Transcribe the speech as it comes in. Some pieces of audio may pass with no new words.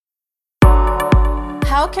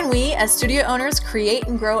How can we as studio owners create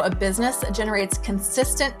and grow a business that generates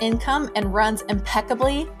consistent income and runs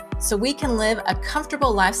impeccably so we can live a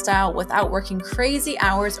comfortable lifestyle without working crazy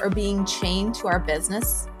hours or being chained to our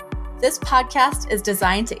business? This podcast is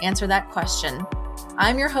designed to answer that question.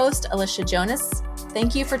 I'm your host, Alicia Jonas.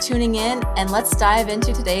 Thank you for tuning in, and let's dive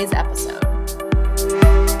into today's episode.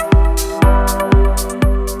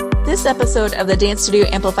 This episode of the Dance Studio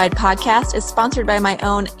Amplified podcast is sponsored by my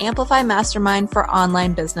own Amplify Mastermind for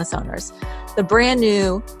online business owners, the brand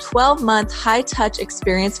new 12-month high-touch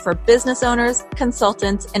experience for business owners,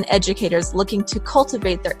 consultants, and educators looking to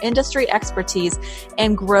cultivate their industry expertise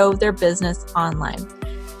and grow their business online.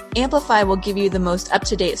 Amplify will give you the most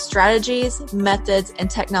up-to-date strategies, methods, and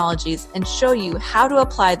technologies and show you how to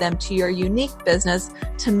apply them to your unique business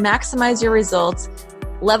to maximize your results,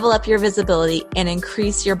 level up your visibility, and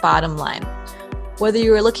increase your bottom line. Whether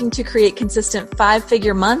you are looking to create consistent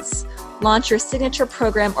 5-figure months, launch your signature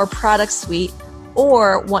program or product suite,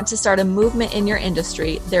 or want to start a movement in your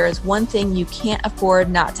industry, there is one thing you can't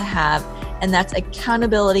afford not to have, and that's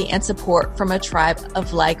accountability and support from a tribe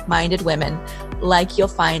of like-minded women like you'll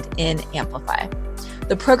find in Amplify.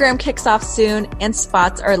 The program kicks off soon and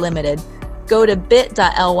spots are limited. Go to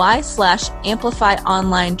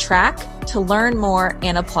bit.ly/amplifyonlinetrack to learn more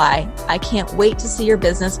and apply. I can't wait to see your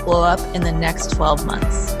business blow up in the next 12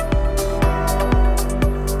 months.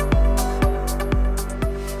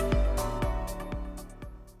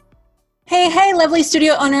 Hey, lovely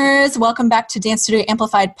studio owners. Welcome back to Dance Studio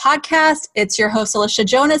Amplified podcast. It's your host, Alicia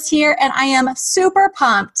Jonas here, and I am super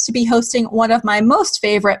pumped to be hosting one of my most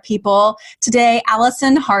favorite people today,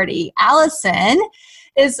 Allison Hardy. Allison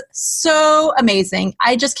is so amazing.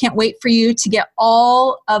 I just can't wait for you to get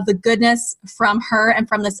all of the goodness from her and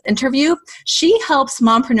from this interview. She helps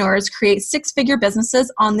mompreneurs create 6-figure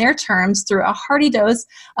businesses on their terms through a hearty dose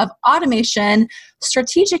of automation,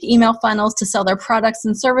 strategic email funnels to sell their products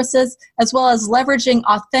and services, as well as leveraging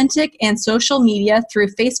authentic and social media through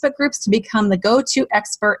Facebook groups to become the go-to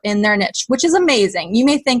expert in their niche, which is amazing. You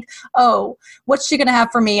may think, oh, what's she going to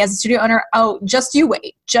have for me as a studio owner? Oh, just you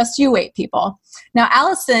wait, people. Now,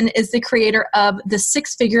 Allison is the creator of the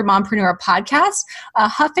 6-Figure Mompreneur podcast, a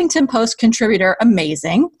Huffington Post contributor,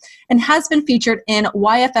 amazing, and has been featured in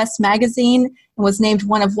YFS magazine and was named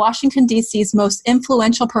one of Washington, D.C.'s most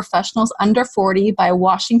influential professionals under 40 by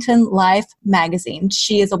Washington Life magazine.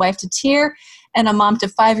 She is a wife to Tyr and a mom to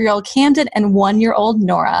 5-year-old Camden and 1-year-old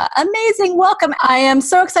Nora. Amazing. Welcome. I am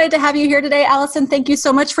so excited to have you here today, Allison. Thank you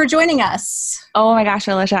so much for joining us. Oh my gosh,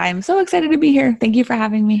 Alicia, I'm so excited to be here. Thank you for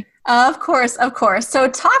having me. Of course. So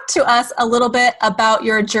talk to us a little bit about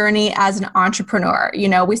your journey as an entrepreneur. You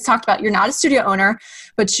know, we talked about you're not a studio owner,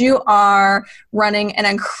 but you are running an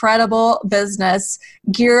incredible business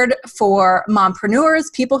geared for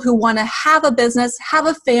mompreneurs, people who want to have a business, have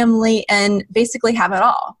a family, and basically have it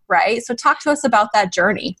all, right? So talk to us about that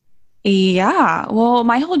journey. Yeah. Well,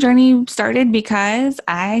 my whole journey started because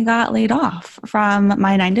I got laid off from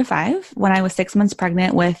my 9-to-5 when I was 6 months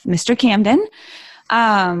pregnant with Mr. Camden.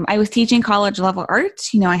 I was teaching college level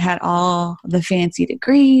art. You know, I had all the fancy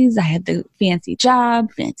degrees. I had the fancy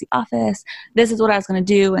job, fancy office. This is what I was going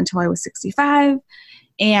to do until I was 65.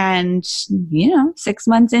 And, 6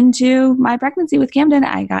 months into my pregnancy with Camden,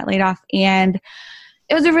 I got laid off. And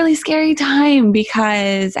it was a really scary time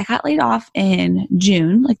because I got laid off in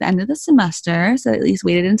June, like the end of the semester. So at least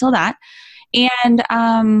waited until that. And,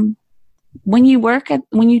 when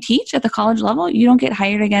you teach at the college level, you don't get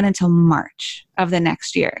hired again until March of the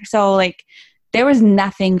next year. So there was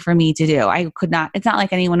nothing for me to do. I could not, it's not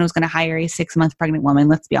like anyone was going to hire a 6-month pregnant woman,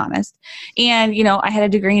 let's be honest. And, I had a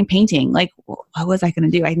degree in painting. What was I going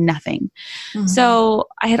to do? I had nothing. Mm-hmm. So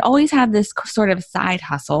I had always had this sort of side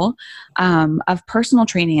hustle of personal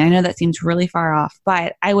training. I know that seems really far off,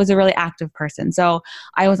 but I was a really active person. So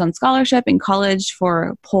I was on scholarship in college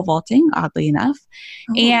for pole vaulting, oddly enough.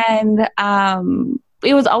 Mm-hmm. And,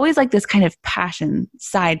 it was always like this kind of passion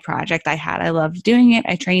side project I had. I loved doing it.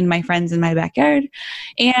 I trained my friends in my backyard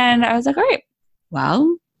and I was like, all right,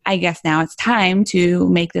 well, I guess now it's time to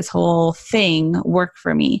make this whole thing work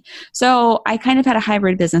for me. So I kind of had a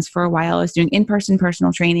hybrid business for a while. I was doing in-person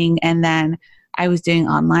personal training and then I was doing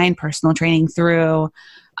online personal training through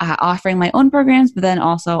offering my own programs, but then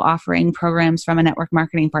also offering programs from a network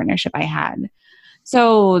marketing partnership I had.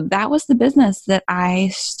 So that was the business that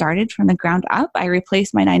I started from the ground up. I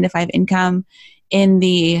replaced my 9-to-5 income in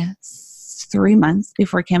the 3 months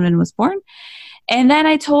before Camden was born. And then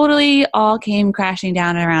I totally all came crashing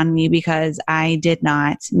down around me because I did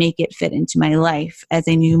not make it fit into my life as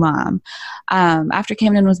a new mom. After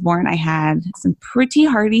Camden was born, I had some pretty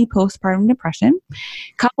hardy postpartum depression.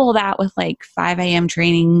 Couple that with like 5 a.m.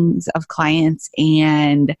 trainings of clients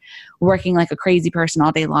and working like a crazy person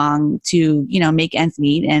all day long to, make ends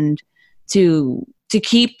meet and to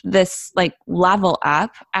keep this like level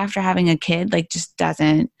up after having a kid, like just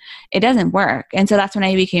doesn't work. And so that's when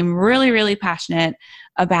I became really, really passionate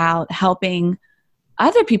about helping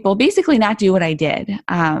other people basically not do what I did.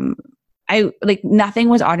 Nothing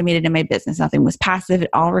was automated in my business. Nothing was passive. It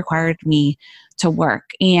all required me to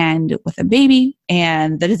work. And with a baby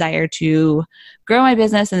and the desire to grow my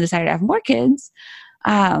business and the desire to have more kids,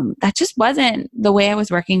 that just wasn't the way I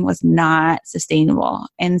was working, was not sustainable.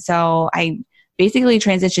 And so I basically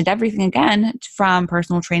transitioned everything again from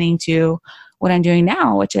personal training to what I'm doing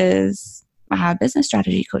now, which is business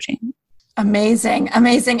strategy coaching. Amazing.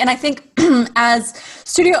 And I think as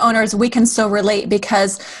studio owners, we can so relate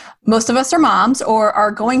because most of us are moms or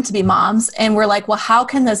are going to be moms. And we're like, well, how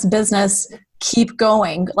can this business keep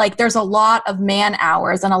going? Like there's a lot of man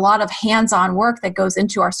hours and a lot of hands-on work that goes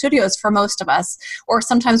into our studios for most of us, or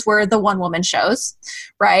sometimes we're the one-woman shows,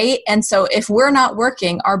 right? And so if we're not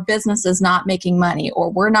working, our business is not making money,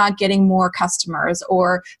 or we're not getting more customers,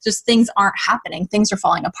 or just things aren't happening. Things are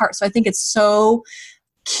falling apart. So I think it's so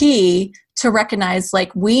key to recognize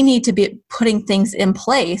like we need to be putting things in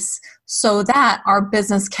place so that our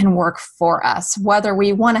business can work for us, whether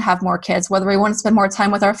we want to have more kids, whether we want to spend more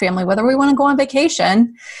time with our family, whether we want to go on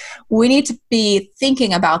vacation. We need to be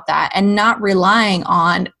thinking about that and not relying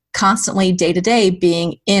on constantly day to day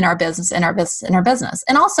being in our business.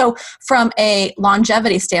 And also from a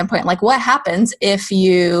longevity standpoint, like what happens if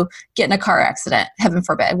you get in a car accident, heaven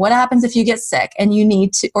forbid? What happens if you get sick and you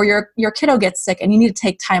need to, or your kiddo gets sick and you need to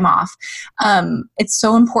take time off? It's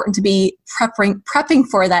so important to be prepping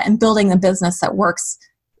for that and building the business that works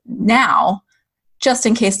now, just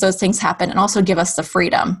in case those things happen, and also give us the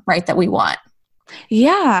freedom, right, that we want.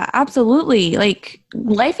 Yeah, absolutely.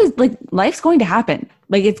 Life's going to happen.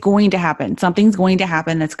 Like it's going to happen. Something's going to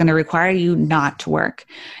happen that's going to require you not to work.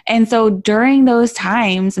 And so during those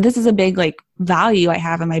times, this is a big value I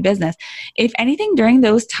have in my business. If anything, during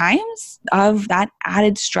those times of that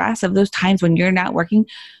added stress, of those times when you're not working,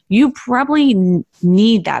 you probably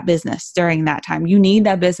need that business during that time. You need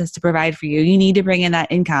that business to provide for you. You need to bring in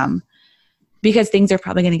that income, because things are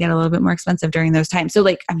probably going to get a little bit more expensive during those times. So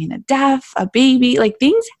a death, a baby,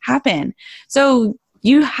 things happen. So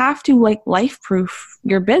you have to life-proof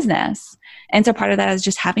your business. And so part of that is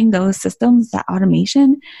just having those systems, that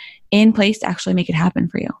automation in place to actually make it happen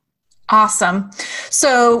for you. Awesome.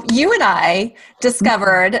 So you and I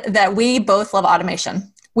discovered that we both love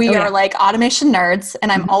automation. We are automation nerds,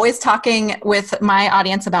 and I'm always talking with my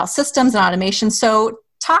audience about systems and automation. So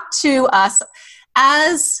talk to us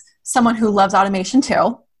as someone who loves automation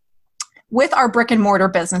too. With our brick and mortar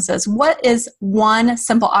businesses, what is one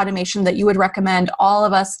simple automation that you would recommend all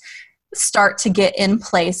of us start to get in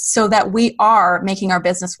place so that we are making our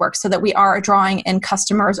business work, so that we are drawing in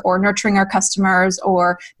customers or nurturing our customers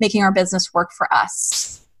or making our business work for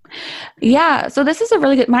us? Yeah. So this is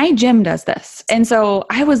my gym does this. And so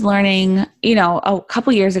I was learning, a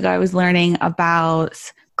couple years ago, I was learning about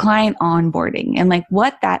client onboarding and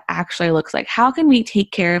what that actually looks like. How can we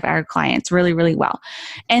take care of our clients really, really well?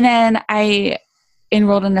 And then I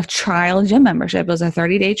enrolled in a trial gym membership. It was a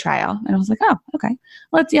 30-day trial. And I was like, oh, okay,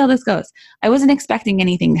 let's see how this goes. I wasn't expecting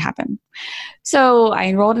anything to happen. So I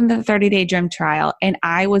enrolled in the 30-day gym trial, and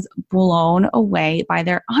I was blown away by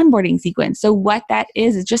their onboarding sequence. So what that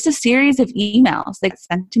is just a series of emails that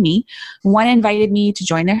sent to me. One invited me to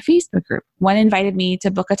join their Facebook group. One invited me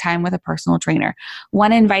to book a time with a personal trainer.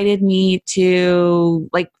 One invited me to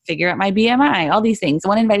figure out my BMI, all these things.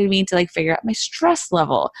 One invited me to figure out my stress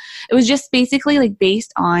level. It was just basically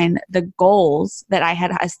based on the goals that I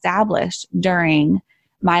had established during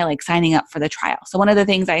my signing up for the trial. So one of the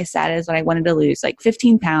things I said is that I wanted to lose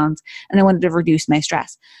 15 pounds and I wanted to reduce my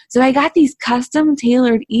stress. So I got these custom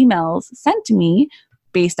tailored emails sent to me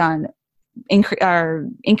based on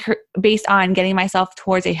based on getting myself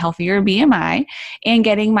towards a healthier BMI and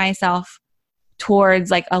getting myself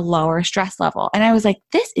towards a lower stress level. And I was like,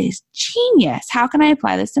 this is genius. How can I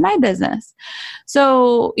apply this to my business?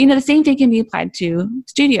 So, the same thing can be applied to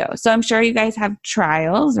studios. So I'm sure you guys have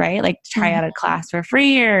trials, right? Try out a class for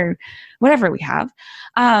free or whatever we have.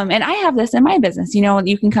 And I have this in my business.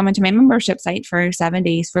 You can come into my membership site for 7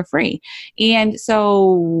 days for free. And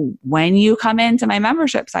so when you come into my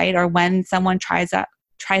membership site, or when someone tries out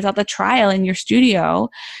the trial in your studio,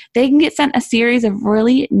 they can get sent a series of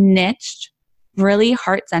really niched really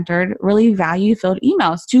heart-centered, really value-filled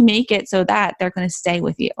emails to make it so that they're going to stay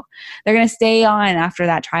with you. They're going to stay on after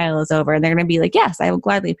that trial is over. And they're going to be like, yes, I will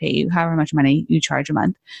gladly pay you however much money you charge a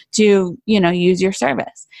month to, use your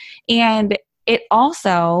service. And it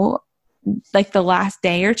also, like the last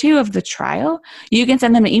day or two of the trial, you can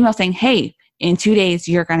send them an email saying, hey, in 2 days,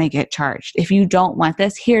 you're going to get charged. If you don't want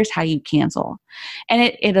this, here's how you cancel. And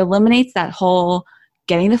it eliminates that whole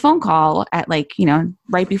getting the phone call at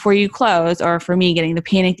right before you close, or for me, getting the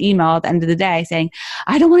panicked email at the end of the day saying,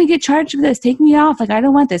 I don't want to get charged for this. Take me off. I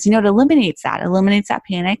don't want this. It eliminates that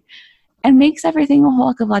panic and makes everything a whole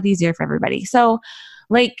heck of a lot easier for everybody. So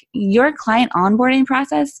your client onboarding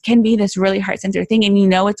process can be this really heart-centered thing, and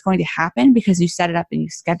it's going to happen because you set it up and you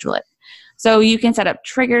schedule it. So you can set up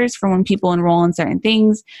triggers for when people enroll in certain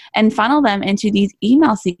things and funnel them into these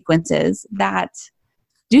email sequences that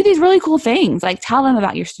do these really cool things. Like tell them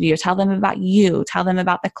about your studio, tell them about you, tell them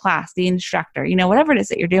about the class, the instructor, whatever it is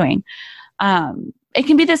that you're doing. It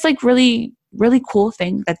can be this really, really cool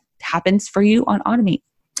thing that happens for you on Automate.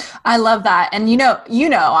 I love that. And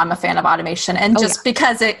I'm a fan of automation, and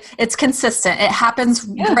because it's consistent. It happens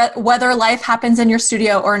whether life happens in your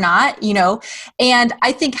studio or not, and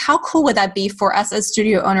I think how cool would that be for us as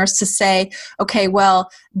studio owners to say, okay, well,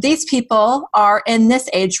 these people are in this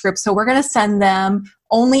age group, so we're going to send them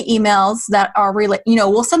only emails that are really,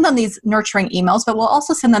 we'll send them these nurturing emails, but we'll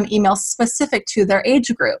also send them emails specific to their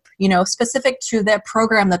age group, specific to their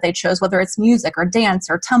program that they chose, whether it's music or dance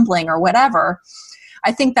or tumbling or whatever.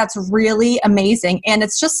 I think that's really amazing. And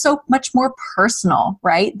it's just so much more personal,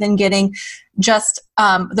 right, than getting just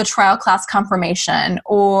the trial class confirmation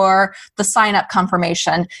or the sign-up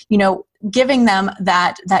confirmation. Giving them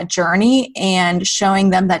that journey and showing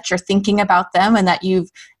them that you're thinking about them and that you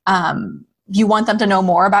want them to know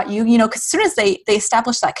more about you, because as soon as they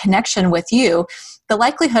establish that connection with you, the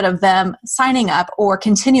likelihood of them signing up or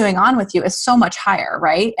continuing on with you is so much higher,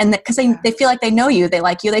 right? And because they feel like they know you, they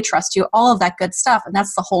like you, they trust you, all of that good stuff. And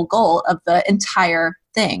that's the whole goal of the entire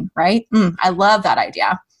thing, right? I love that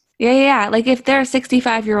idea. Yeah. Like if they're a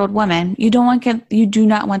 65-year-old woman, you do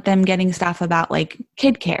not want them getting stuff about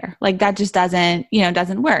kid care. That just doesn't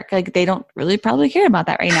work. They don't really probably care about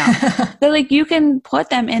that right now. So you can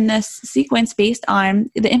put them in this sequence based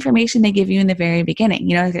on the information they give you in the very beginning.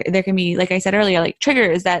 There can be, like I said earlier,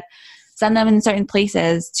 triggers that send them in certain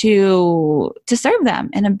places to serve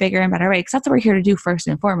them in a bigger and better way. Because that's what we're here to do first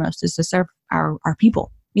and foremost, is to serve our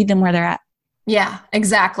people, meet them where they're at. Yeah,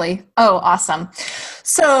 exactly. Oh, awesome.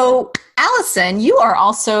 So, Allison, you are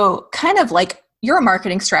also kind of you're a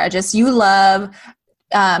marketing strategist. You love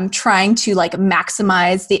trying to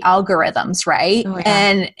maximize the algorithms, right? Oh,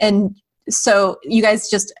 yeah. And so you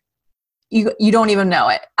guys just, you don't even know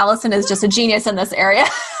it. Allison is just a genius in this area.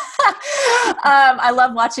 I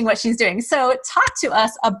love watching what she's doing. So talk to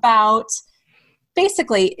us about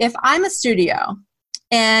basically, if I'm a studio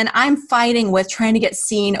and I'm fighting with trying to get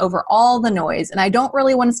seen over all the noise, and I don't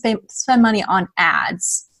really want to spend money on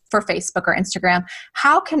ads for Facebook or Instagram,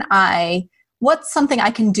 what's something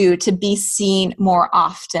I can do to be seen more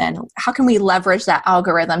often? How can we leverage that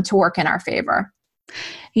algorithm to work in our favor?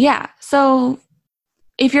 Yeah. So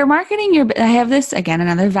if you're marketing I have this, again,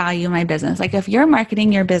 another value in my business. If you're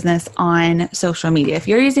marketing your business on social media, if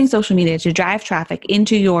you're using social media to drive traffic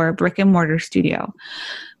into your brick and mortar studio,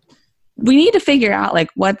 we need to figure out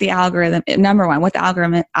what the algorithm, number one, what the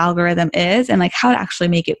algorithm is and how to actually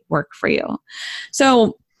make it work for you.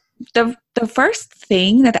 So the first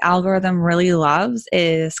thing that the algorithm really loves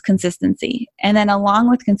is consistency. And then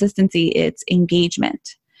along with consistency, it's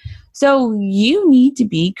engagement. So you need to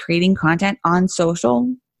be creating content on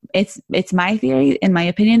social. It's my theory, in my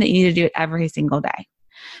opinion, that you need to do it every single day.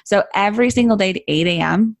 So every single day at 8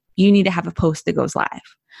 a.m., you need to have a post that goes live.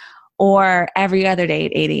 Or every other day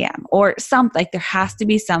at 8 a.m. or something. There has to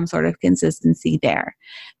be some sort of consistency there,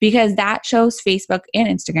 because that shows Facebook and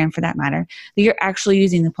Instagram, for that matter, that you're actually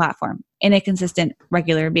using the platform in a consistent,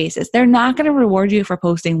 regular basis. They're not going to reward you for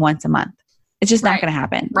posting once a month. It's just not going to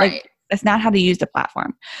happen. Right. That's not how to use the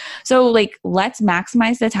platform. So let's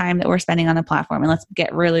maximize the time that we're spending on the platform and let's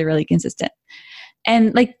get really, really consistent.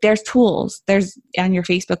 And there's tools. There's on your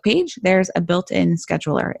Facebook page, there's a built-in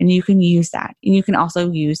scheduler, and you can use that. And you can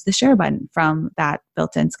also use the share button from that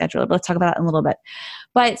built-in scheduler. But let's talk about that in a little bit.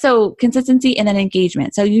 But so consistency and then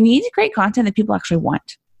engagement. So you need to create content that people actually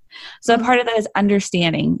want. So part of that is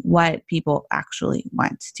understanding what people actually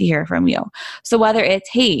want to hear from you. So whether it's,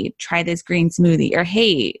 hey, try this green smoothie, or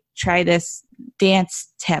hey, try this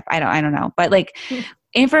dance tip. I don't know. But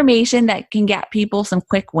information that can get people some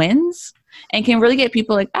quick wins and can really get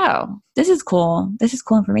people like, oh, this is cool. This is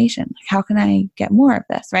cool information. Like, how can I get more of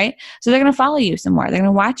this? Right. So they're going to follow you some more. They're going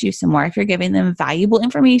to watch you some more if you're giving them valuable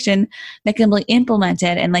information that can be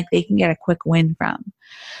implemented and like they can get a quick win from.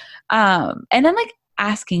 And then like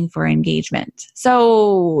asking for engagement.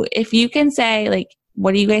 So if you can say like,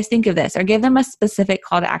 what do you guys think of this? Or give them a specific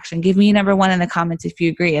call to action. Give me a number 1 in the comments if you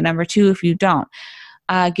agree, a number 2 if you don't.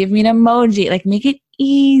 Give me an emoji. Like make it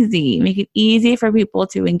easy. Make it easy for people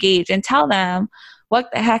to engage and tell them what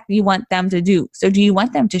the heck you want them to do. So do you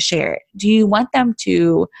want them to share it? Do you want them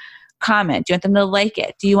to comment? Do you want them to like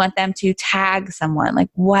it? Do you want them to tag someone? Like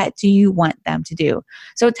what do you want them to do?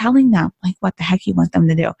 So telling them like what the heck you want them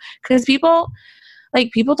to do. Because people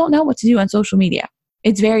don't know what to do on social media.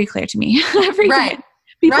 It's very clear to me. Right.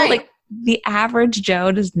 People right. like the average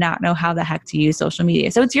Joe does not know how the heck to use social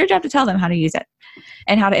media. So it's your job to tell them how to use it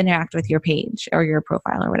and how to interact with your page or your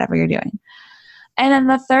profile or whatever you're doing. And then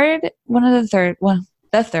the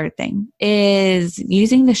third thing is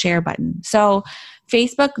using the share button. So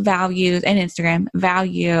Facebook values and Instagram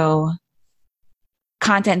value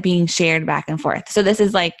content being shared back and forth. So this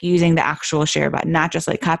is like using the actual share button, not just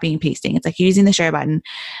like copying and pasting. It's like using the share button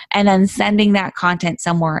and then sending that content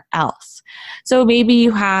somewhere else. So maybe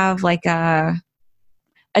you have like a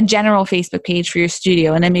general Facebook page for your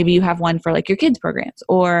studio, and then maybe you have one for like your kids programs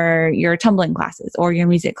or your tumbling classes or your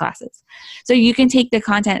music classes. So you can take the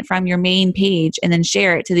content from your main page and then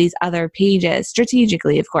share it to these other pages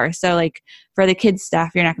strategically, of course. So like for the kids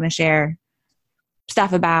stuff, you're not going to share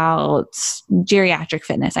stuff about geriatric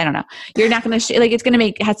fitness. I don't know. You're not going to like,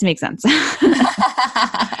 it has to make sense.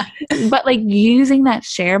 But like using that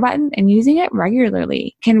share button and using it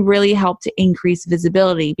regularly can really help to increase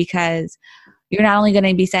visibility, because you're not only going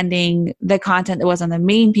to be sending the content that was on the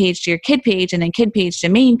main page to your kid page and then kid page to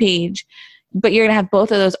main page, but you're going to have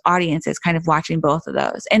both of those audiences kind of watching both of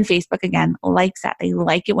those. And Facebook, again, likes that. They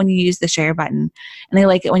like it when you use the share button, and they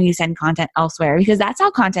like it when you send content elsewhere, because that's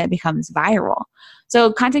how content becomes viral.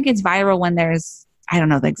 So content gets viral when there's, I don't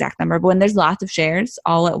know the exact number, but when there's lots of shares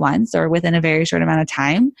all at once or within a very short amount of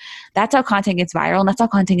time, that's how content gets viral. And that's how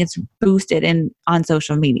content gets boosted on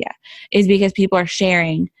social media, is because people are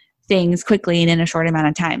sharing things quickly and in a short amount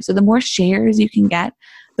of time. So the more shares you can get,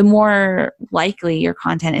 the more likely your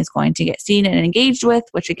content is going to get seen and engaged with,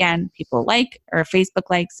 which again, people like or Facebook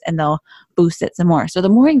likes, and they'll boost it some more. So the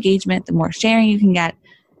more engagement, the more sharing you can get,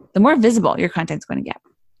 the more visible your content's going to get.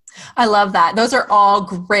 I love that. Those are all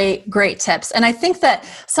great, great tips. And I think that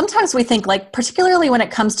sometimes we think, like, particularly when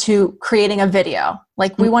it comes to creating a video,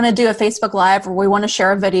 like we want to do a Facebook Live or we want to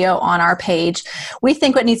share a video on our page, we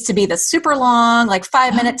think it needs to be the super long, like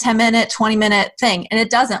 5-minute, 10-minute, 20-minute thing. And it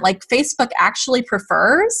doesn't. Like Facebook actually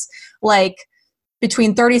prefers like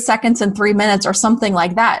between 30 seconds and 3 minutes or something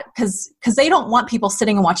like that. Because they don't want people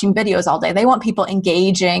sitting and watching videos all day. They want people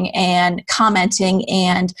engaging and commenting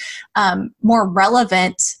and more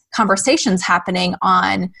relevant conversations happening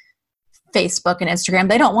on Facebook and Instagram.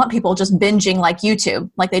 They don't want people just binging like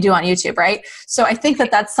YouTube, like they do on YouTube, right? So I think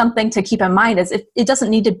that that's something to keep in mind, is it doesn't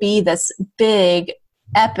need to be this big,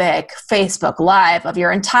 epic Facebook Live of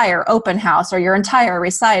your entire open house or your entire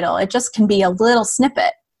recital. It just can be a little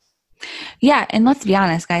snippet. Yeah. And let's be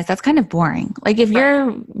honest, guys, that's kind of boring. Like if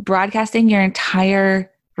you're broadcasting your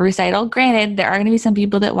entire recital, granted, there are going to be some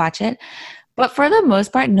people that watch it, but for the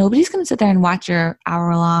most part, nobody's going to sit there and watch your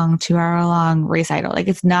hour-long, 2-hour-long recital. Like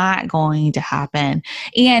it's not going to happen.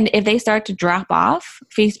 And if they start to drop off,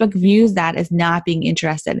 Facebook views that as not being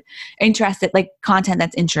interested, like content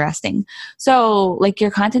that's interesting. So like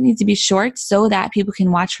your content needs to be short so that people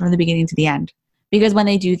can watch from the beginning to the end. Because when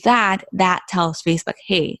they do that, that tells Facebook,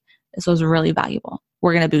 hey, this was really valuable.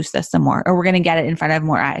 We're going to boost this some more, or we're going to get it in front of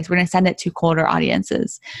more eyes. We're going to send it to colder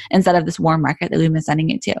audiences instead of this warm market that we've been sending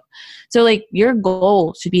it to. So like your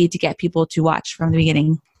goal should be to get people to watch from the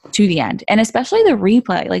beginning to the end. And especially the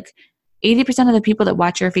replay, like 80% of the people that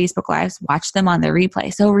watch your Facebook Lives watch them on the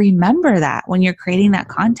replay. So remember that when you're creating that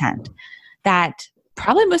content, that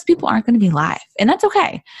probably most people aren't going to be live, and that's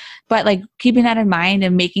okay. But like keeping that in mind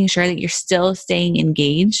and making sure that you're still staying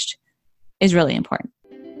engaged is really important.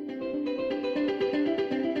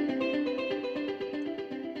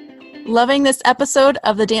 Loving this episode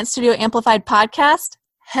of the Dance Studio Amplified podcast?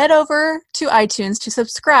 Head over to iTunes to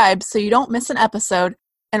subscribe so you don't miss an episode.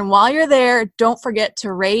 And while you're there, don't forget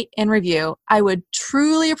to rate and review. I would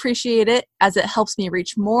truly appreciate it, as it helps me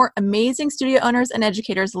reach more amazing studio owners and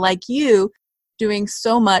educators like you, doing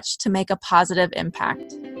so much to make a positive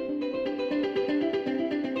impact.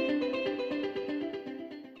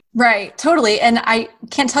 Right. Totally. And I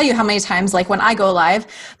can't tell you how many times, like when I go live,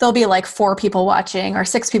 there'll be like 4 people watching or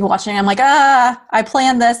 6 people watching. I'm like, I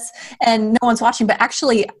planned this and no one's watching, but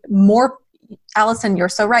actually more, Allison, you're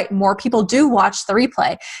so right. More people do watch the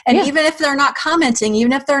replay. And even if they're not commenting,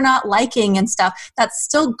 even if they're not liking and stuff, that's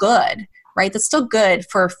still good, right? That's still good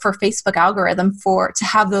for Facebook algorithm to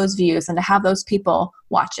have those views and to have those people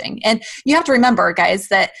watching. And you have to remember, guys,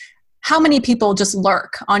 that how many people just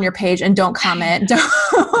lurk on your page and don't comment,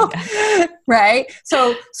 right?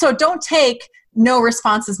 So don't take no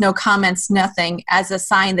responses, no comments, nothing as a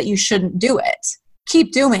sign that you shouldn't do it.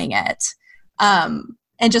 Keep doing it.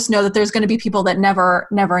 And just know that there's going to be people that never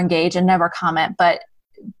engage and never comment, but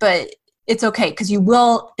it's okay, because you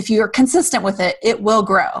will, if you're consistent with it, it will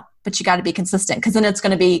grow, but you got to be consistent, because then it's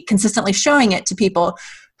going to be consistently showing it to people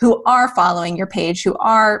who are following your page, who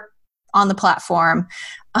are on the platform.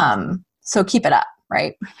 So keep it up,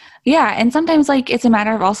 right? Yeah. And sometimes like it's a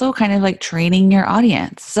matter of also kind of like training your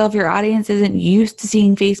audience. So if your audience isn't used to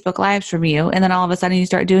seeing Facebook lives from you, and then all of a sudden you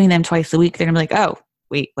start doing them twice a week, they're gonna be like, oh,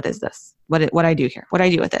 wait, what is this? What I do here? What I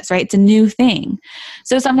do with this, right? It's a new thing.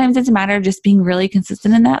 So sometimes it's a matter of just being really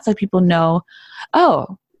consistent in that, so people know,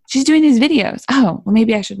 oh, she's doing these videos. Oh, well,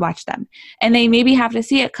 maybe I should watch them. And they maybe have to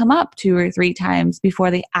see it come up 2 or 3 times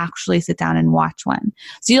before they actually sit down and watch one.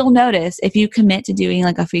 So you'll notice if you commit to doing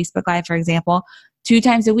like a Facebook Live, for example, 2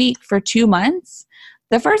 times a week for 2 months,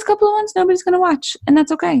 the first couple of ones, nobody's going to watch, and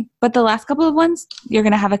that's okay. But the last couple of ones, you're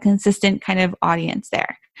going to have a consistent kind of audience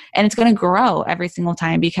there. And it's going to grow every single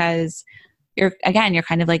time, because you're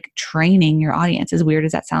kind of like training your audience, as weird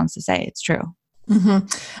as that sounds to say. It's true. Mm-hmm.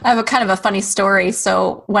 I have a kind of a funny story.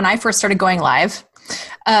 So when I first started going live,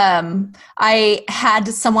 I had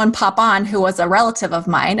someone pop on who was a relative of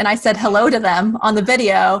mine, and I said hello to them on the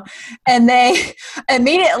video, and they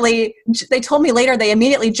told me later they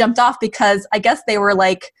immediately jumped off, because I guess they were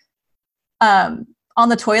like on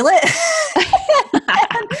the toilet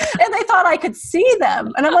and they thought I could see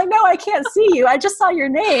them, and I'm like, no, I can't see you, I just saw your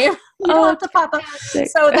name. You don't have to pop up.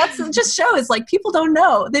 So that's just shows like people don't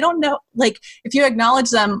know. They don't know, like if you acknowledge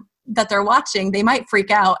them that they're watching, they might freak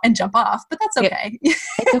out and jump off, but that's okay.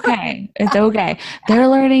 It's okay. It's okay. They're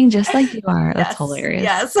learning just like you are. That's hilarious.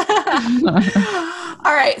 Yes.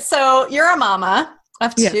 All right. So you're a mama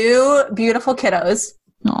of 2 beautiful kiddos.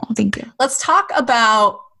 Oh, thank you. Let's talk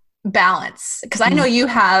about balance, because I know you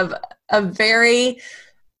have a very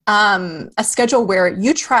a schedule where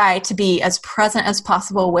you try to be as present as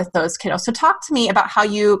possible with those kiddos. So talk to me about how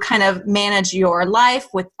you kind of manage your life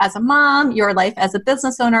as a mom, your life as a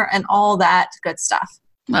business owner, and all that good stuff.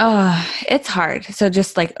 It's hard. So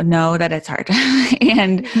just like know that it's hard.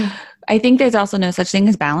 And I think there's also no such thing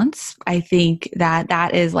as balance. I think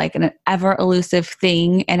that is like an ever elusive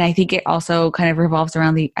thing. And I think it also kind of revolves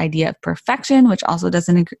around the idea of perfection, which also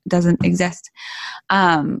doesn't exist.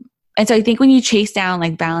 And so I think when you chase down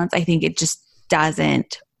like balance, I think it just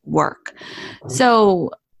doesn't work.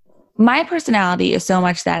 So my personality is so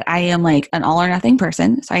much that I am like an all or nothing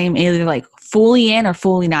person. So I am either like fully in or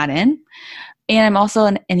fully not in. And I'm also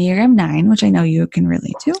an Enneagram 9, which I know you can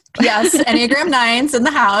relate to. Yes, Enneagram 9s in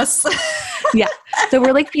the house. Yeah. So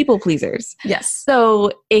we're like people pleasers. Yes.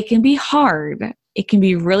 So it can be hard. It can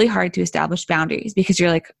be really hard to establish boundaries, because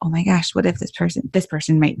you're like, oh my gosh, what if this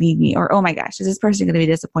person might leave me? Or, oh my gosh, is this person going to be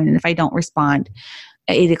disappointed if I don't respond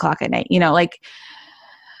at 8:00 at night? Like,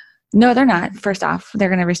 no, they're not. First off, they're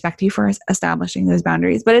going to respect you for establishing those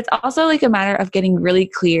boundaries. But it's also like a matter of getting really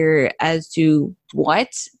clear as to what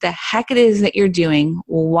the heck it is that you're doing,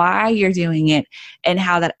 why you're doing it, and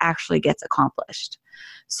how that actually gets accomplished.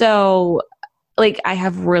 So like I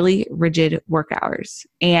have really rigid work hours,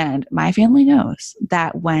 and my family knows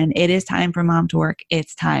that when it is time for mom to work,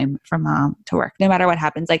 it's time for mom to work, no matter what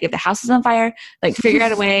happens. Like if the house is on fire, like figure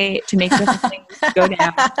out a way to make sure things go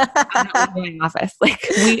down. I'm not leaving my office. Like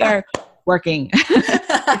we are working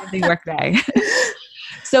every work day.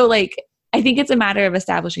 So like, I think it's a matter of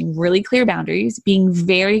establishing really clear boundaries, being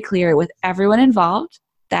very clear with everyone involved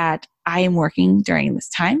that I am working during this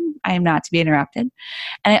time. I am not to be interrupted.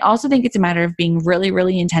 And I also think it's a matter of being really,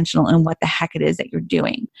 really intentional in what the heck it is that you're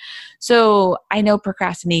doing. So I know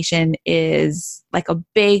procrastination is like a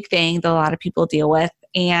big thing that a lot of people deal with.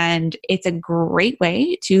 And it's a great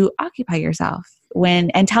way to occupy yourself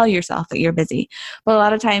and tell yourself that you're busy. But a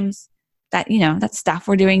lot of times that, that stuff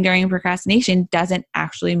we're doing during procrastination doesn't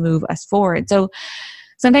actually move us forward. So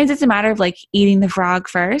sometimes it's a matter of like eating the frog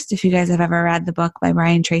first. If you guys have ever read the book by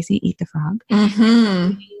Brian Tracy, Eat the Frog,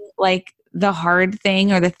 like the hard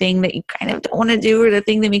thing or the thing that you kind of don't want to do or the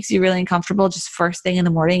thing that makes you really uncomfortable just first thing in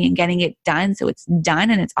the morning and getting it done. So it's done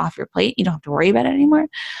and it's off your plate. You don't have to worry about it anymore.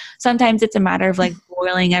 Sometimes it's a matter of like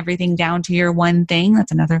boiling everything down to your one thing.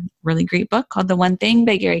 That's another really great book called The One Thing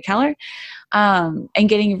by Gary Keller. And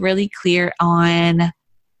getting really clear on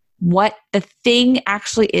what the thing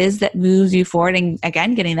actually is that moves you forward. And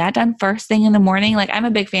again, getting that done first thing in the morning. Like, I'm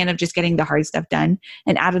a big fan of just getting the hard stuff done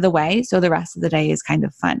and out of the way, so the rest of the day is kind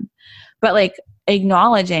of fun. But like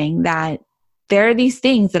acknowledging that there are these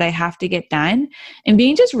things that I have to get done and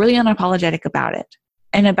being just really unapologetic about it,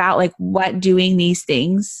 and about like what doing these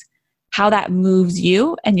things, how that moves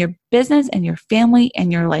you and your business and your family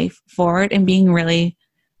and your life forward, and being really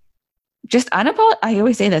just I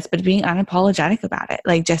always say this, but being unapologetic about it.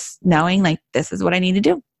 Like, just knowing like, this is what I need to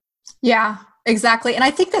do. Yeah, exactly. And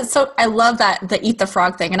I think I love that, the eat the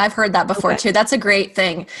frog thing. And I've heard that before too. That's a great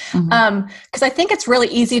thing. Cause I think it's really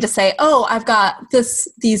easy to say, oh, I've got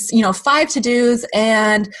these, 5 to-dos,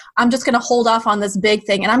 and I'm just going to hold off on this big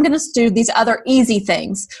thing. And I'm going to do these other easy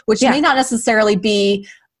things, which may not necessarily be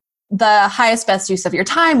the highest, best use of your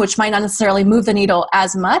time, which might not necessarily move the needle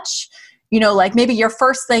as much. Like maybe your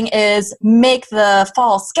first thing is make the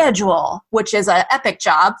fall schedule, which is an epic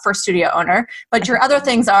job for studio owner. But your other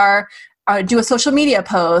things are do a social media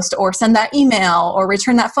post, or send that email, or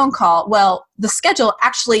return that phone call. Well, the schedule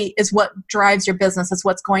actually is what drives your business. It's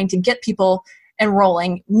what's going to get people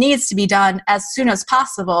enrolling, needs to be done as soon as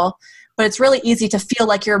possible. But it's really easy to feel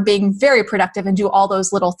like you're being very productive and do all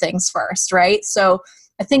those little things first, right? So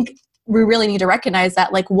I think we really need to recognize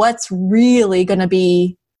that, like, what's really going to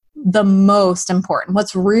be the most important,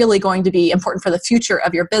 what's really going to be important for the future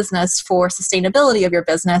of your business, for sustainability of your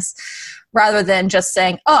business, rather than just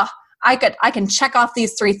saying, oh, I can check off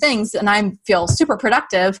these 3 things and I feel super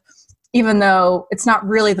productive, even though it's not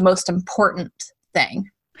really the most important thing,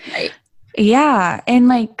 right? Yeah. And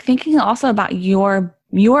like thinking also about your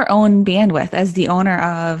own bandwidth as the owner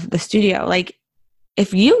of the studio. Like,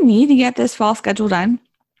 if you need to get this fall schedule done,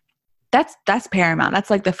 that's paramount. That's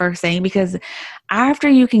like the first thing, because after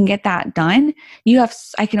you can get that done,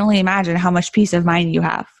 I can only imagine how much peace of mind you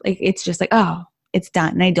have. Like, it's just like, oh, it's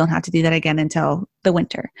done, and I don't have to do that again until the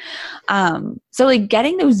winter. So like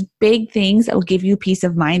getting those big things that will give you peace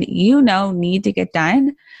of mind that need to get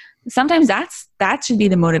done. Sometimes that should be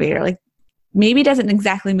the motivator. Like, maybe it doesn't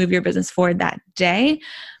exactly move your business forward that day,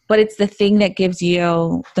 but it's the thing that gives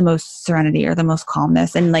you the most serenity or the most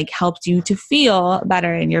calmness, and like helps you to feel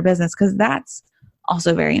better in your business. Cause that's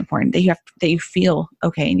also very important, that you feel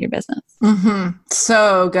okay in your business. Mm-hmm.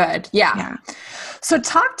 So good. Yeah. So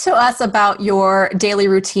talk to us about your daily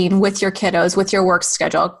routine with your kiddos, with your work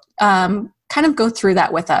schedule. Kind of go through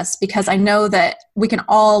that with us, because I know that we can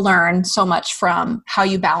all learn so much from how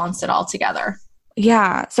you balance it all together.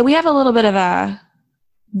 Yeah. So we have a little bit of a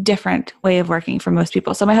different way of working for most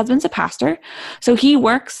people. So my husband's a pastor, so he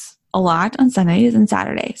works a lot on Sundays and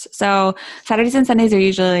Saturdays. So Saturdays and Sundays are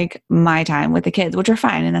usually like my time with the kids, which are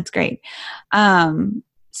fine, and that's great.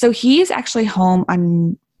 So he's actually home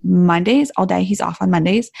on Mondays all day. He's off on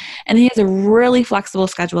Mondays, and he has a really flexible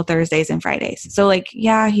schedule Thursdays and Fridays. So like,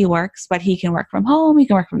 yeah, he works, but he can work from home. He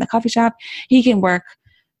can work from the coffee shop. He can work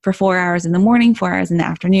for 4 hours in the morning, 4 hours in the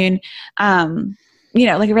afternoon.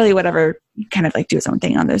 Like really whatever, kind of like do his own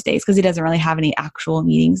thing on those days, because he doesn't really have any actual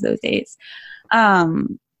meetings those days.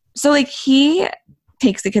 So like he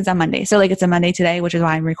takes the kids on Monday. So like it's a Monday today, which is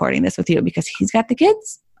why I'm recording this with you, because he's got the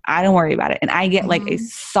kids. I don't worry about it. And I get like a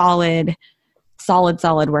solid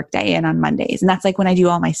work day in on Mondays. And that's like when I do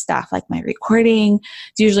all my stuff, like my recording.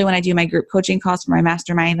 It's usually when I do my group coaching calls for my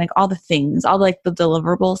mastermind, like all the things, all like the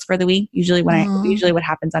deliverables for the week, usually what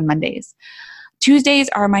happens on Mondays. Tuesdays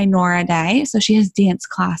are my Nora day. So she has dance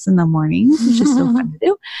class in the mornings, which is so fun to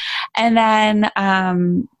do. And then,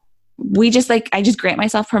 I just grant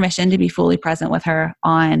myself permission to be fully present with her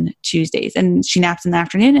on Tuesdays, and she naps in the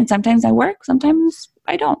afternoon, and sometimes I work, sometimes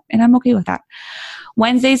I don't, and I'm okay with that.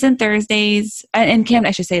 Wednesdays and Thursdays, and I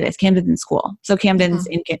should say this, Camden's in school. So Camden's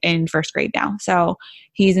in first grade now. So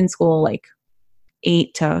he's in school like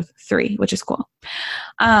 8 to 3, which is cool.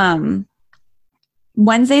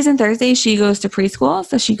 Wednesdays and Thursdays, she goes to preschool.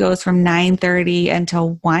 So she goes from 9:30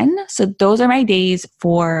 until 1. So those are my days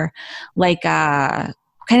for like,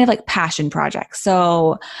 kind of like passion projects.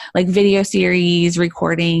 So like video series,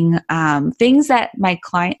 recording, things that my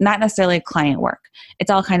client, not necessarily client work. It's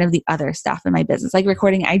all kind of the other stuff in my business, like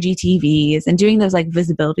recording IGTVs and doing those like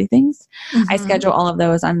visibility things. I schedule all of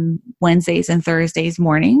those on Wednesdays and Thursdays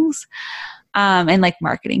mornings. And like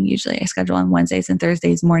marketing, usually I schedule on Wednesdays and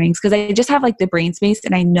Thursdays mornings, because I just have like the brain space,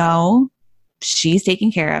 and I know she's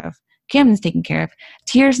taken care of. Camden's taken care of.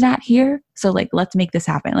 Tier's not here. So like, let's make this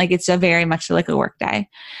happen. Like it's a very much like a work day.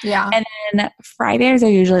 Yeah. And then Fridays are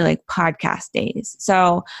usually like podcast days.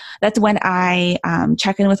 So that's when I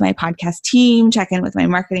check in with my podcast team, check in with my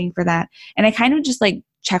marketing for that. And I kind of just like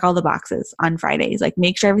check all the boxes on Fridays, like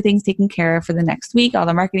make sure everything's taken care of for the next week. All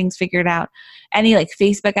the marketing's figured out. Any like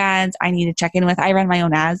Facebook ads I need to check in with. I run my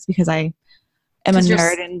own ads because I am a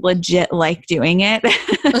nerd and legit like doing it.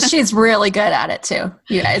 Well, she's really good at it too,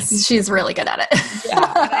 you guys. She's really good at it.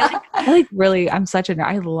 Yeah. I'm such a nerd.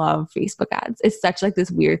 I love Facebook ads. It's such like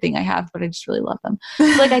this weird thing I have, but I just really love them. So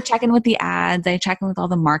like I check in with the ads. I check in with all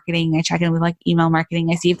the marketing. I check in with like email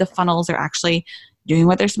marketing. I see if the funnels are actually doing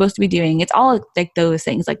what they're supposed to be doing. It's all like those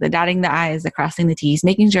things, like the dotting the I's, the crossing the T's,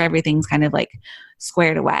 making sure everything's kind of like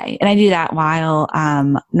squared away. And I do that while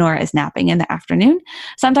Nora is napping in the afternoon.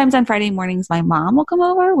 Sometimes on Friday mornings, my mom will come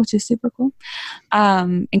over, which is super cool,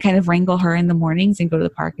 and kind of wrangle her in the mornings and go to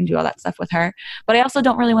the park and do all that stuff with her. But I also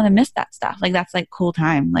don't really want to miss that stuff. Like that's like cool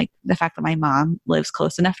time. Like the fact that my mom lives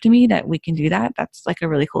close enough to me that we can do that. That's like a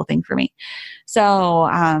really cool thing for me. So,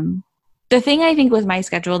 the thing I think with my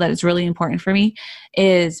schedule that is really important for me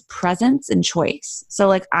is presence and choice. So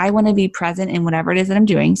like I want to be present in whatever it is that I'm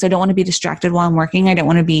doing. So I don't want to be distracted while I'm working. I don't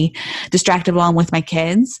want to be distracted while I'm with my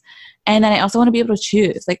kids. And then I also want to be able to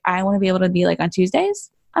choose. Like I want to be able to be like on Tuesdays,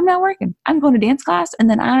 I'm not working. I'm going to dance class and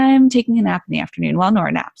then I'm taking a nap in the afternoon while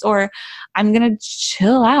Nora naps. Or I'm going to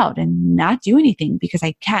chill out and not do anything because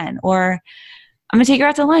I can. Or I'm going to take her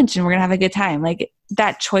out to lunch and we're going to have a good time. Like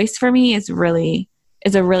that choice for me is a really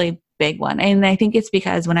big one. And I think it's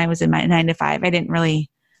because when I was in my 9 to 5, I didn't really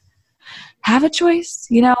have a choice.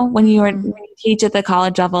 You know, when you teach at the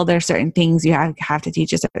college level, there's certain things you have to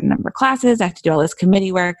teach a certain number of classes. I have to do all this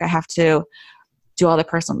committee work. I have to do all the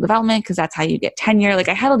personal development because that's how you get tenure. Like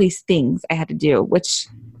I had all these things I had to do, which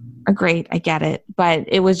are great. I get it. But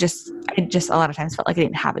it was I just a lot of times felt like I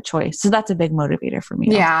didn't have a choice. So that's a big motivator for me.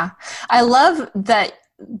 Yeah. I love that.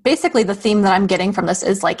 Basically the theme that I'm getting from this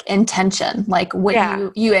is like intention, like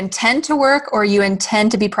when you intend to work or you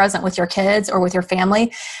intend to be present with your kids or with your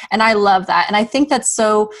family. And I love that. And I think that's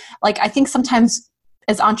so like, I think sometimes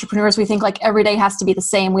as entrepreneurs, we think like every day has to be the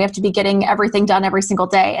same. We have to be getting everything done every single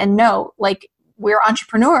day. And no, like we're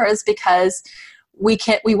entrepreneurs because we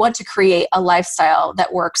want to create a lifestyle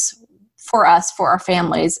that works for us, for our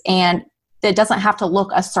families. And it doesn't have to look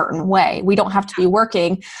a certain way. We don't have to be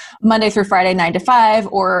working Monday through Friday, 9 to 5,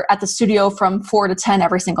 or at the studio from 4 to 10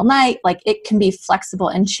 every single night. Like it can be flexible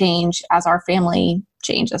and change as our family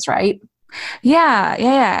changes, right?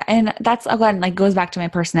 Yeah. And that's again, like goes back to my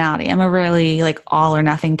personality. I'm a really like all or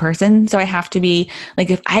nothing person. So I have to be like,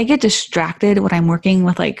 if I get distracted when I'm working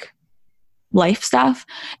with like life stuff,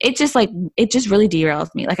 it just really derails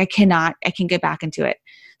me. Like I can't get back into it.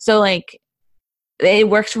 So like, it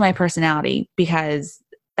works for my personality because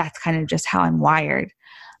that's kind of just how I'm wired.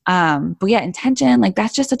 But yeah, intention, like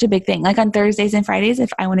that's just such a big thing. Like on Thursdays and Fridays,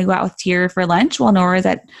 if I want to go out with Tier for lunch while Nora's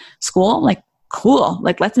at school, I'm like, cool,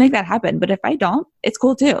 like let's make that happen. But if I don't, it's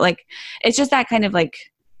cool too. Like it's just that kind of like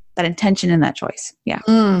that intention and that choice. Yeah.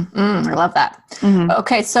 I love that. Mm-hmm.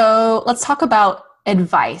 Okay. So let's talk about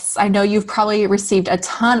advice. I know you've probably received a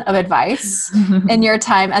ton of advice in your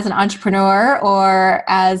time as an entrepreneur or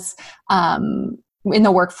as, in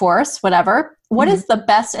the workforce, whatever. What is the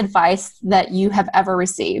best advice that you have ever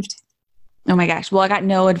received? Oh my gosh. Well, I got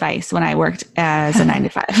no advice when I worked as a 9 to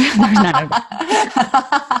 5. None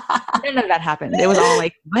of that happened. It was all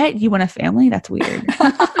like, what? You want a family? That's weird. It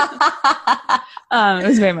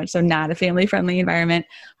was very much so not a family-friendly environment.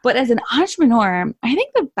 But as an entrepreneur, I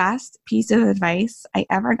think the best piece of advice I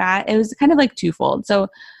ever got, it was kind of like twofold. So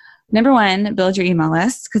number one, build your email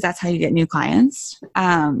list because that's how you get new clients.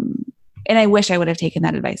 And I wish I would have taken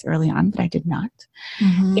that advice early on, but I did not.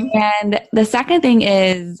 Mm-hmm. And the second thing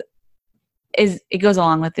is it goes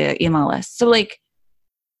along with the email list. So like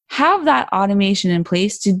have that automation in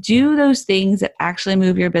place to do those things that actually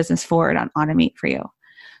move your business forward on automate for you.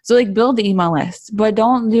 So like build the email list, but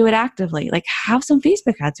don't do it actively. Like have some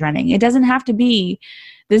Facebook ads running. It doesn't have to be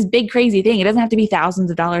this big crazy thing. It doesn't have to be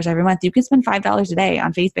thousands of dollars every month. You can spend $5 a day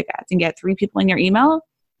on Facebook ads and get 3 people in your email.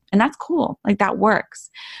 And that's cool. Like that works.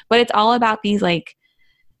 But it's all about these like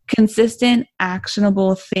consistent,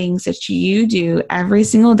 actionable things that you do every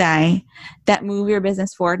single day that move your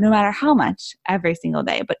business forward, no matter how much every single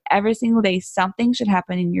day. But every single day, something should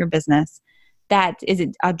happen in your business that is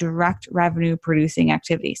a direct revenue producing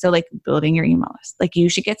activity. So like building your email list. Like you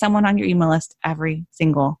should get someone on your email list every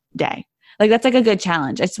single day. Like that's like a good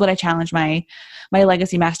challenge. It's what I challenge my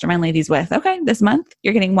legacy mastermind ladies with. Okay, this month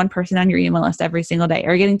you're getting one person on your email list every single day, or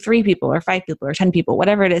you're getting 3 people or 5 people or 10 people,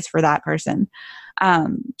 whatever it is for that person.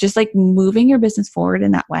 Just like moving your business forward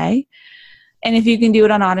in that way. And if you can do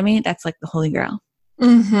it on automate, that's like the holy grail.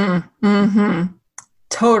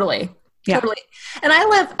 Totally. Yeah. Totally. And I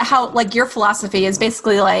love how like your philosophy is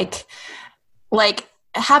basically like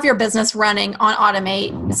have your business running on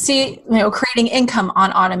automate, creating income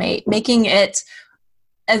on automate, making it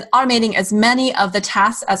automating as many of the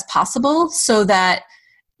tasks as possible so that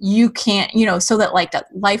you can't, so that like that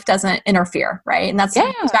life doesn't interfere. Right. And that's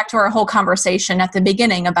back to our whole conversation at the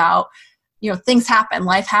beginning about, things happen,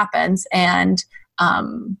 life happens, and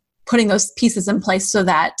putting those pieces in place so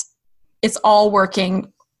that it's all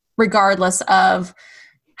working regardless of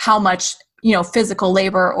how much, physical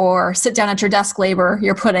labor or sit down at your desk labor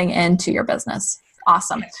you're putting into your business.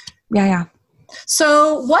 Awesome. Yeah.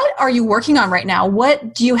 So what are you working on right now?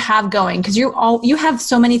 What do you have going? Because you have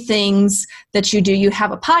so many things that you do. You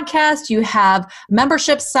have a podcast, you have a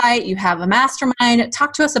membership site, you have a mastermind.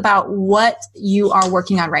 Talk to us about what you are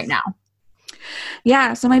working on right now.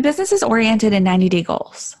 Yeah. So my business is oriented in 90-day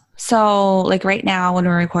goals. So like right now when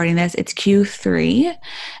we're recording this, it's Q3.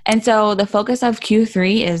 And so the focus of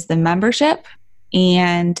Q3 is the membership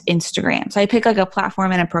and Instagram. So I pick like a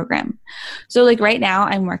platform and a program. So like right now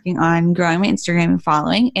I'm working on growing my Instagram and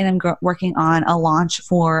following, and I'm working on a launch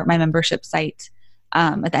for my membership site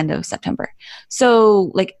at the end of September.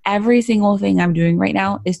 So like every single thing I'm doing right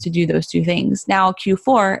now is to do those 2 things. Now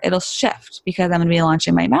Q4, it'll shift because I'm going to be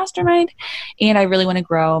launching my mastermind, and I really want to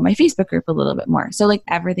grow my Facebook group a little bit more. So like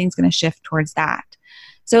everything's going to shift towards that.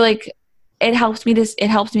 So like it helps me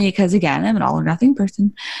because again, I'm an all or nothing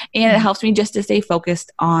person, and it helps me just to stay focused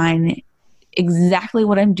on exactly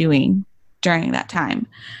what I'm doing during that time.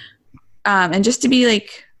 And just to be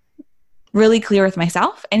like really clear with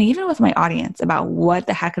myself and even with my audience about what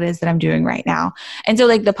the heck it is that I'm doing right now. And so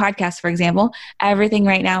like the podcast, for example, everything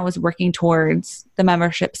right now is working towards the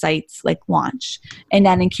membership site's like launch. And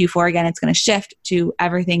then in Q4, again, it's going to shift to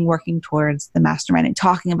everything working towards the mastermind and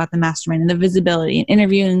talking about the mastermind and the visibility and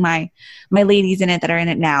interviewing my ladies in it that are in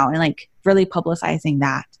it now and like really publicizing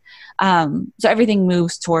that. So everything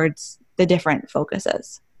moves towards the different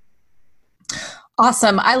focuses.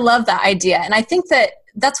 Awesome. I love that idea. And I think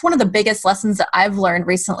that's one of the biggest lessons that I've learned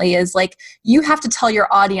recently is like, you have to tell your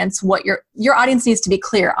audience what your audience needs to be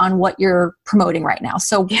clear on what you're promoting right now.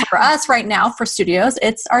 So for us right now, for studios,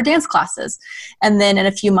 it's our dance classes. And then in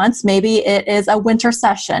a few months, maybe it is a winter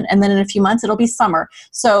session. And then in a few months, it'll be summer.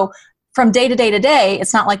 So from day to day to day,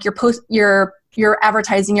 it's not like you're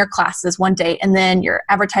advertising your classes one day, and then you're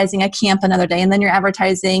advertising a camp another day, and then you're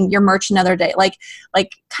advertising your merch another day. Like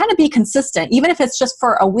kind of be consistent, even if it's just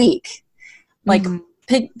for a week. Like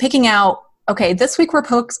picking out, okay, this week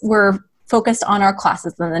we're focused on our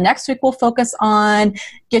classes. Then the next week we'll focus on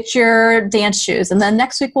get your dance shoes. And then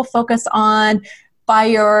next week we'll focus on buy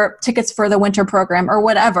your tickets for the winter program or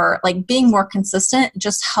whatever. Like being more consistent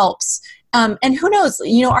just helps. And who knows,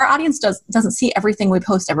 our audience doesn't see everything we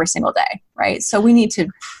post every single day, right? So we need to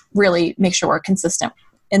really make sure we're consistent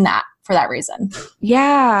in that for that reason.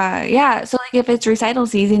 Yeah. So like if it's recital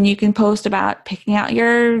season, you can post about picking out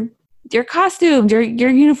your costumes, your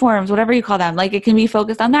uniforms, whatever you call them. Like it can be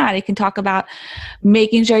focused on that. It can talk about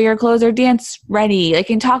making sure your clothes are dance ready. It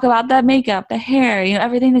can talk about the makeup, the hair,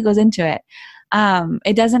 everything that goes into it.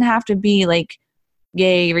 It doesn't have to be like,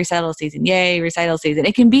 yay, recital season.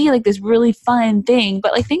 It can be like this really fun thing,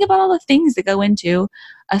 but like think about all the things that go into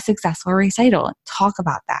a successful recital. Talk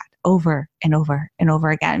about that over and over and over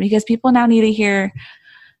again, because people now need to hear,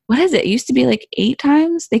 what is it? It used to be like 8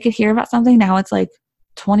 times they could hear about something. Now it's like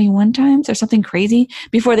 21 times or something crazy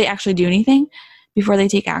before they actually do anything, before they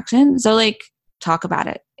take action. So like talk about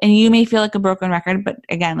it. And you may feel like a broken record, but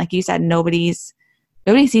again, like you said, nobody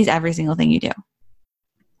sees every single thing you do.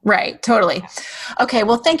 Right. Totally. Okay.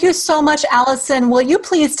 Well, thank you so much, Allison. Will you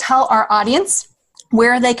please tell our audience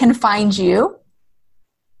where they can find you?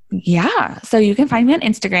 Yeah. So you can find me on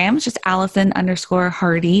Instagram. It's just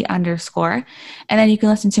Allison_Hardy_. And then you can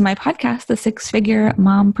listen to my podcast, the 6-Figure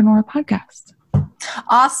Mompreneur Podcast.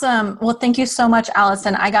 Awesome. Well, thank you so much,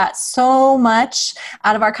 Allison. I got so much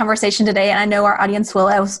out of our conversation today, and I know our audience will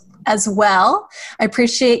as well. I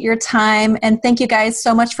appreciate your time, and thank you guys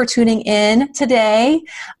so much for tuning in today.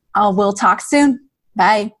 We'll talk soon.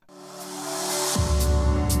 Bye.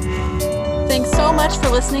 Thanks so much for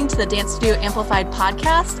listening to the Dance Studio Amplified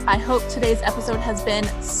podcast. I hope today's episode has been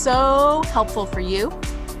so helpful for you.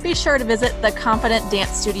 Be sure to visit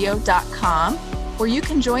theconfidentdancestudio.com. where you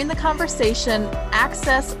can join the conversation,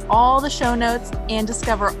 access all the show notes, and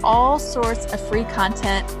discover all sorts of free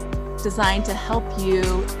content designed to help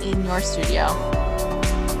you in your studio.